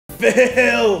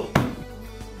Phil!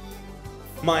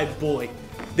 My boy.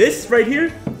 This right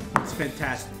here is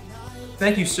fantastic.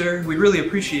 Thank you, sir. We really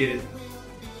appreciate it.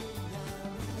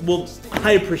 Well,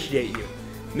 I appreciate you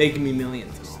making me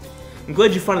millions. I'm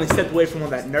glad you finally stepped away from all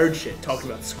that nerd shit,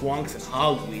 talking about squonks and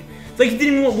hogweed. It's like you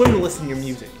didn't even want women to listen to your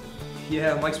music.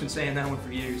 Yeah, Mike's been saying that one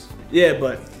for years. Yeah,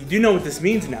 but you do know what this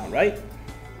means now, right?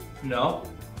 No.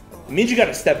 It means you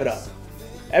gotta step it up.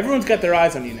 Everyone's got their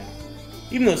eyes on you now.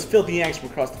 Even those filthy Yanks from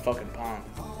across the fucking pond.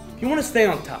 If you want to stay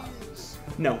on top,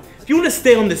 no, if you want to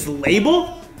stay on this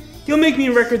label, you'll make me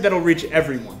a record that'll reach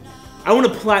everyone. I want a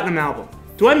platinum album.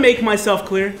 Do I make myself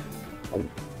clear?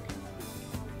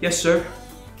 Yes, sir.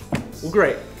 Well,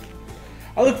 great.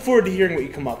 I look forward to hearing what you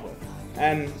come up with.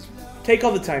 And take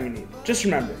all the time you need. Just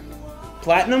remember,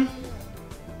 platinum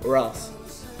or else.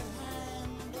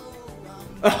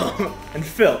 Oh, and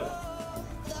Phil,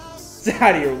 say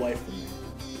hi to your wife for me.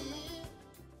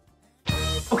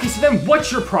 Okay, so then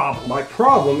what's your problem? My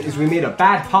problem is we made a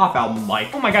bad pop album,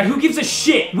 Mike. Oh my god, who gives a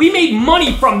shit? We made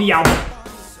money from the album!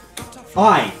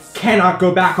 I cannot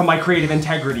go back on my creative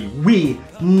integrity. We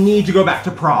need to go back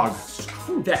to Prog.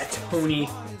 Screw that, Tony.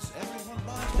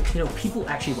 You know, people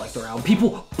actually liked our album.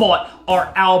 People bought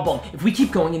our album. If we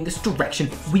keep going in this direction,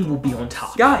 we will be on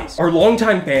top. Guys! Our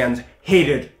longtime fans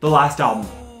hated the last album.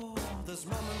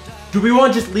 Do we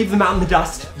want to just leave them out in the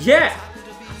dust? Yeah!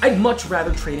 I'd much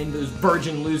rather trade in those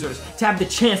virgin losers to have the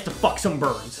chance to fuck some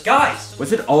birds. Guys!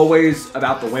 Was it always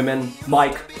about the women,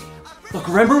 Mike? Look,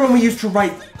 remember when we used to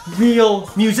write real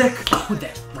music? Oh,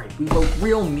 that's right. We wrote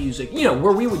real music, you know,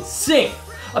 where we would sing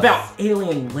about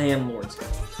alien landlords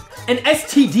and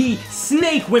STD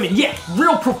snake women. Yeah,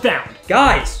 real profound.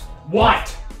 Guys!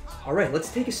 What? Alright,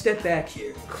 let's take a step back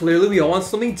here. Clearly we all want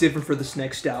something different for this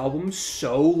next album,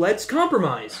 so let's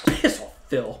compromise. Piss off,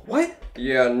 Phil. What?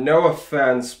 Yeah, no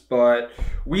offense, but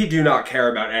we do not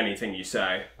care about anything you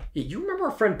say. Yeah, you remember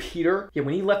our friend Peter? Yeah,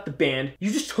 when he left the band,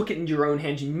 you just took it into your own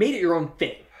hands. You made it your own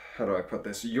thing. How do I put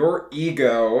this? Your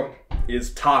ego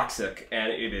is toxic,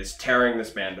 and it is tearing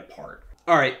this band apart.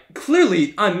 Alright,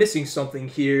 clearly I'm missing something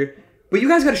here, but you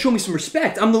guys gotta show me some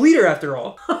respect. I'm the leader after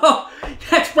all.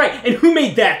 That's right, and who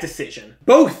made that decision?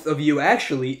 Both of you,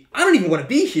 actually. I don't even want to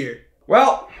be here.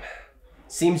 Well,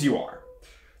 seems you are.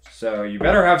 So you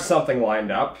better have something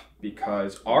lined up,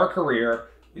 because our career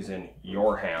is in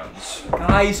your hands.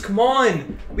 Guys, come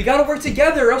on. We gotta work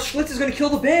together, or else Schlitzz is gonna kill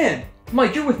the band.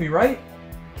 Mike, you're with me, right?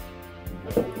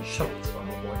 Shut up, son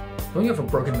of a boy. Don't you have a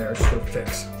broken marriage to go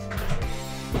fix?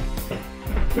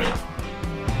 There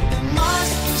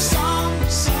must be some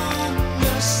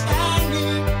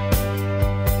misunderstanding.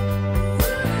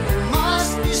 There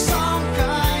must be some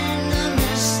kind of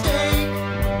mistake.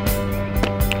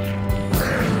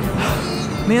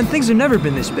 Man, things have never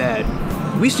been this bad.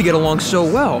 We used to get along so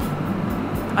well.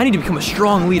 I need to become a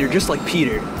strong leader just like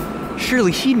Peter.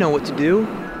 Surely he'd know what to do.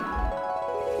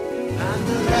 And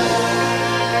the rain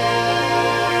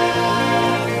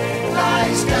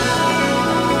lies down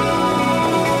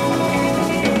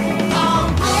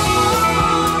on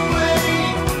Broadway.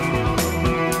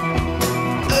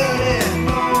 Early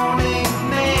morning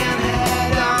man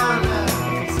had on a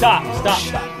Stop.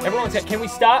 Everyone, can we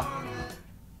stop?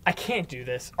 I can't do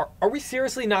this. Are we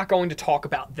seriously not going to talk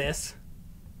about this?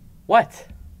 What?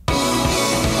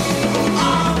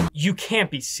 You can't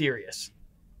be serious.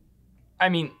 I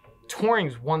mean,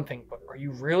 touring's one thing, but are you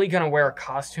really gonna wear a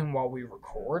costume while we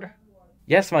record?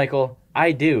 Yes, Michael,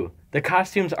 I do. The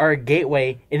costumes are a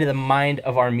gateway into the mind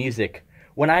of our music.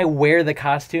 When I wear the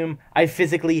costume, I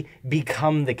physically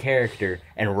become the character.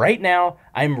 And right now,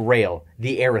 I'm Rail,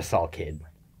 the aerosol kid.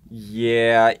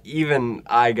 Yeah, even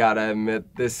I gotta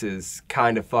admit, this is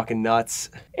kind of fucking nuts.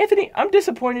 Anthony, I'm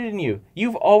disappointed in you.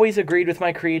 You've always agreed with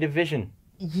my creative vision.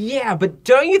 Yeah, but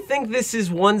don't you think this is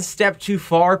one step too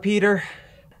far, Peter?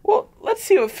 Well, let's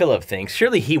see what Philip thinks.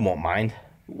 Surely he won't mind.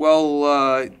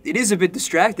 Well, it is a bit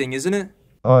distracting, isn't it?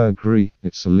 I agree,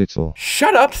 it's a little.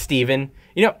 Shut up, Steven.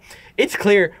 You know, it's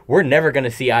clear we're never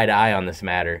gonna see eye to eye on this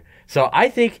matter. So I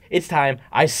think it's time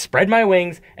I spread my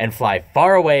wings and fly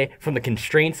far away from the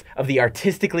constraints of the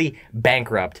artistically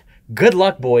bankrupt. Good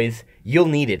luck, boys. You'll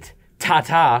need it.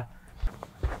 Ta-ta.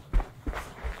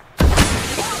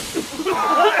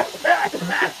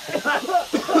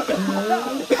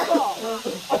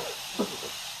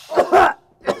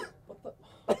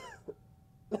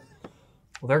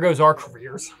 Well, there goes our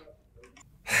careers.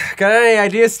 Got any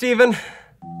ideas, Steven?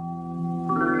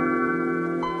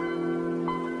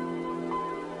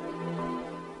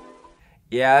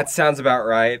 Yeah, that sounds about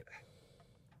right.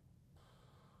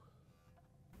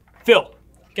 Phil,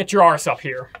 get your arse up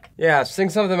here. Yeah, sing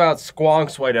something about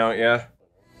squonks, why don't ya?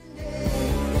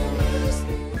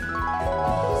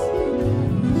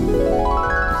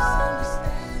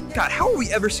 How are we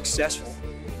ever successful?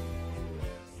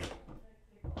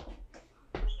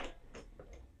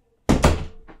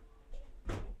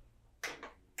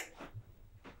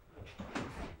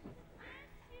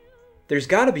 There's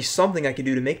gotta be something I can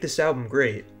do to make this album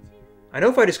great. I know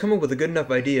if I just come up with a good enough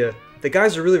idea, the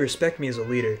guys will really respect me as a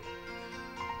leader.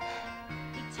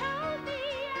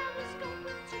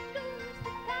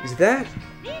 Is that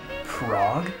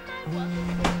Prog?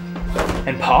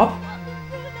 And Pop?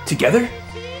 Together?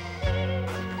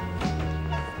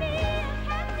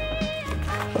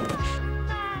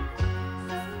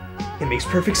 It makes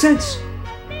perfect sense.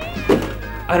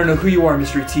 I don't know who you are,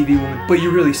 Mr. TV Woman, but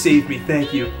you really saved me,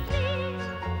 thank you.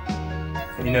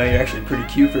 And you know, you're actually pretty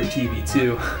cute for a TV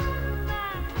too.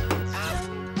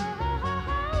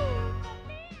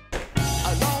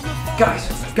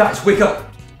 Guys, wake up!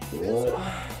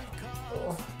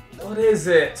 What is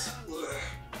it?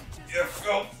 Yeah,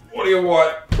 Phil, what do you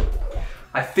want?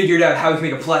 I figured out how we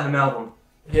can make a platinum album.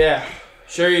 Yeah,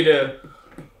 sure you did.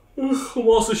 I'm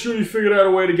also sure you figured out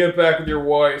a way to get back with your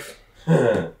wife.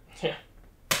 Yeah.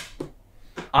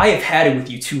 I have had it with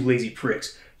you two lazy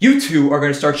pricks. You two are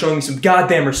gonna start showing me some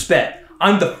goddamn respect.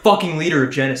 I'm the fucking leader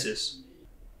of Genesis.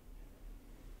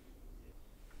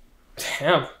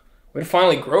 Damn, way to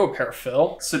finally grow a pair,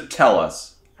 Phil. So tell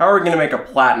us, how are we gonna make a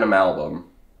platinum album?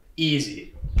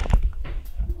 Easy.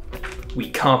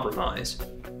 We compromise.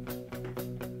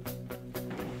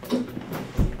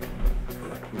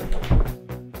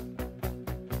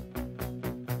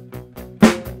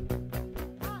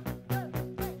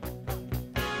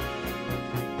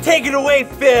 Take it away,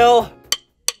 Phil!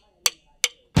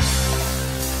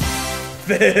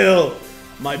 Phil!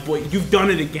 My boy, you've done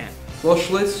it again. Well,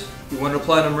 Schlitz, we wanted a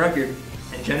platinum record,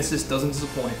 and Genesis doesn't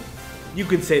disappoint. You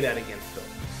could say that again, Phil.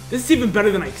 This is even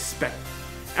better than I expected.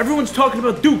 Everyone's talking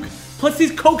about Duke, plus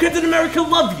these cokeheads in America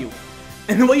love you.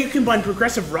 And the way you combine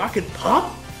progressive rock and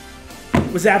pop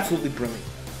was absolutely brilliant.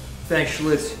 Thanks,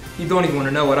 Schlitz. You don't even want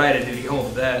to know what I had to do to get home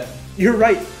with that. You're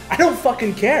right, I don't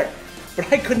fucking care.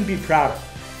 But I couldn't be prouder.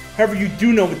 However, you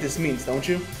do know what this means, don't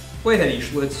you? Wait ahead of you,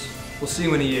 Schlitz. We'll see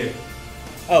you in a year.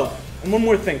 Oh, and one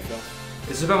more thing, Phil.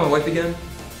 Is this about my wife again?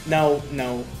 No.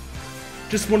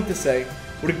 Just wanted to say,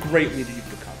 what a great leader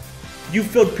you've become. You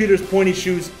filled Peter's pointy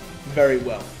shoes very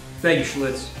well. Thank you,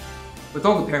 Schlitz. But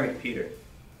don't compare me to Peter.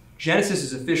 Genesis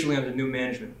is officially under new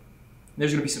management.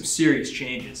 There's gonna be some serious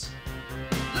changes.